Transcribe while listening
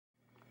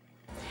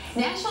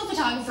Nashville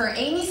photographer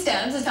Amiee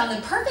Stubbs has found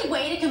the perfect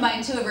way to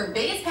combine two of her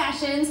biggest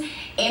passions,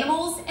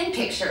 animals and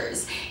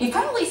pictures. You've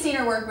probably seen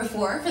her work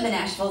before for the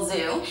Nashville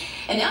Zoo,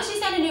 and now she's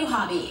got a new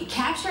hobby,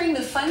 capturing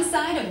the fun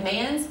side of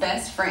man's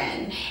best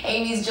friend.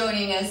 Amie's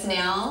joining us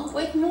now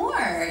with more.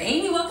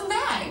 Amiee, welcome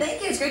back.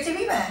 Thank you. It's great to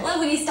be back. Love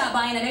when you stop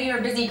by, and I know you're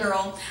a busy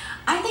girl.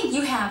 I think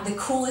you have the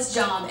coolest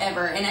job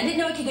ever, and I didn't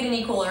know it could get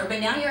any cooler,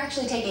 but now you're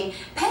actually taking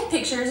pet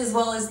pictures as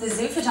well as the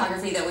zoo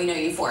photography that we know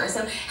you for.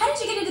 So how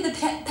did you get into the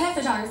pet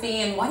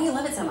photography, and why do you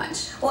love it so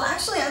much? Well,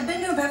 actually, I've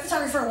been doing pet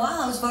photography for a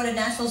while. I was voted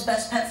Nashville's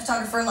best pet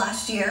photographer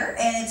last year,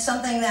 and it's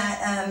something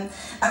that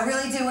I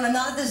really do. When I'm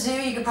not at the zoo,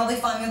 you could probably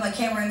find me with my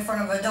camera in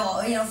front of a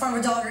dog, in front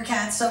of a dog or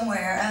cat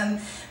somewhere.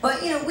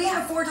 But we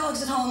have 4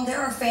 dogs at home.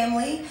 They're our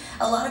family.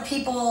 A lot of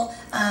people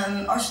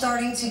are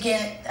starting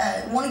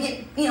to want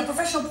to get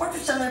professional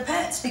portraits of their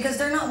pets because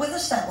they're not with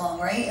us that long,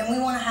 right? And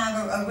we want to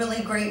have a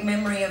really great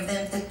memory of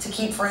them to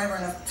keep forever,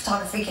 and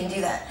photography can do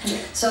that. Yeah.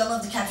 So I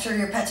love to capture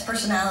your pet's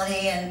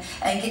personality and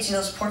get you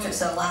those portraits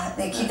that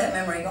they keep that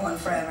memory going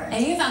forever.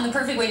 And you found the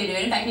perfect way to do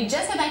it. In fact, you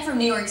just got back from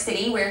New York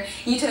City where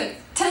you took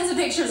tons of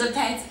pictures of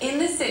pets in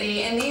the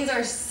city, and these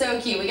are so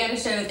cute. We got to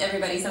show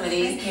everybody some of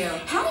these. Thank you.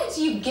 How did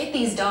you get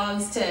these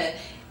dogs to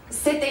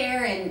sit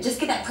there and just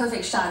get that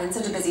perfect shot in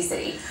such a busy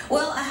city?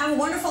 Well, I have a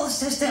wonderful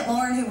assistant,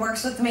 Lauren, who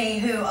works with me,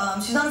 who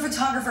she's not a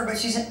photographer, but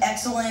she's an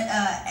excellent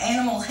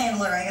animal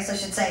handler, I guess I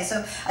should say.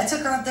 So I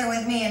took her up there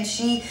with me, and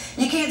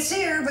you can't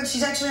see her, but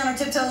she's actually on her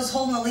tiptoes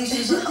holding the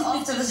leashes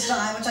off to the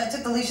side, which I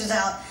took the leashes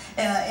out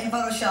in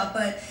Photoshop.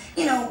 But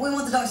we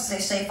want the dogs to stay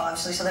safe,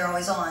 obviously, so they're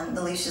always on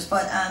the leashes.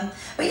 But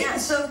yeah,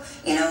 so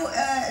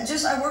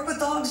I work with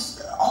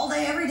dogs all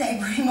day, every day,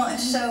 pretty much.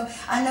 So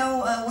I know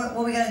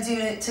what we got to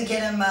do to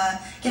get them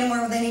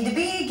where they need to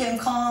be, get them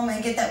calm,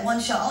 and get that one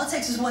shot. All it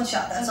takes is one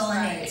shot. That's all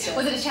I need. So.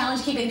 Was it a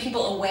challenge keeping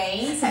people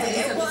away?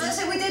 It was,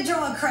 and we did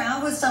draw a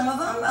crowd with some of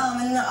them.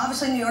 And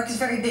obviously New York is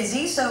very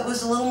busy, so it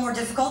was a little more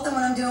difficult than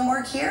when I'm doing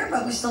work here.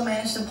 But we still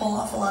managed to pull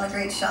off a lot of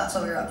great shots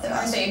while we were up there.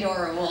 Aren't they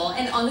adorable?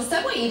 And on the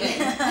subway even.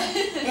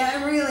 Yeah,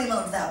 I really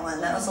loved that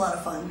one. That was a lot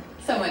of fun.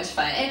 So much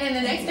fun. And then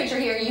the next picture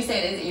here, you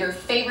said is your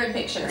favorite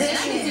picture.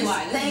 Thank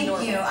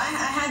you. I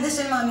had this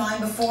in my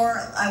mind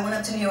before I went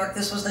up to New York.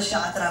 This was the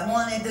shot that I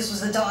wanted. This was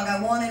the dog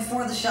I wanted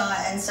for the shot.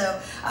 And so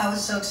I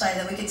was so excited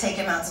that we could take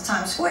him out to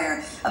Times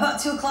Square about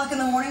 2 o'clock in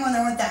the morning when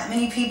there weren't that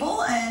many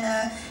people.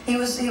 And he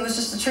was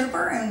just a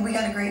trooper, and we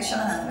got a great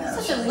shot out of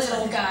him. Such a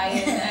little guy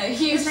in a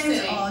huge city.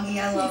 His name's Augie.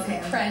 I love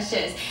him.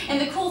 Precious.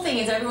 And the cool thing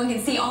is everyone can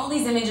see all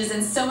these images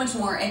and so much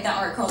more at the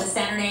art crawl this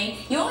Saturday.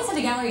 You always have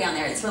a gallery down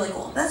there. It's really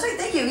cool. That's right.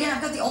 Thank you. Yeah,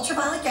 I've got the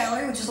UltraViolet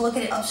Gallery, which is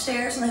located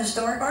upstairs in the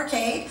historic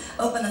arcade,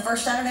 open the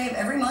first Saturday of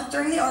every month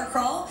during the art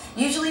crawl,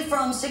 usually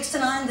from 6 to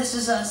 9. This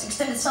is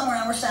extended summer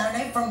hour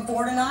Saturday from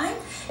 4 to 9.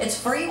 It's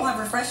free. We'll have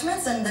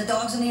refreshments, and the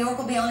dogs in New York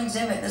will be on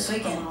exhibit this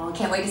weekend. Oh,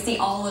 can't wait to see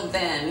all of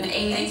them.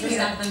 Amiee, thanks for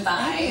stopping by.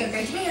 Thank you.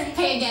 Great to be here.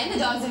 Hey, again, the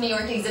Dogs in New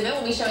York exhibit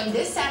will be showing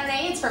this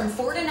Saturday. It's from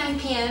 4 to 9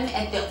 p.m.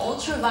 at the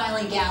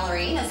UltraViolet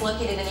Gallery. That's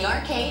located in the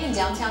arcade in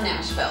downtown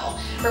Nashville.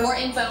 For more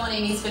info on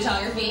Amie's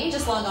photography,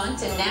 just log on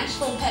to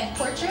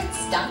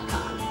NashvillePetPortraits.com.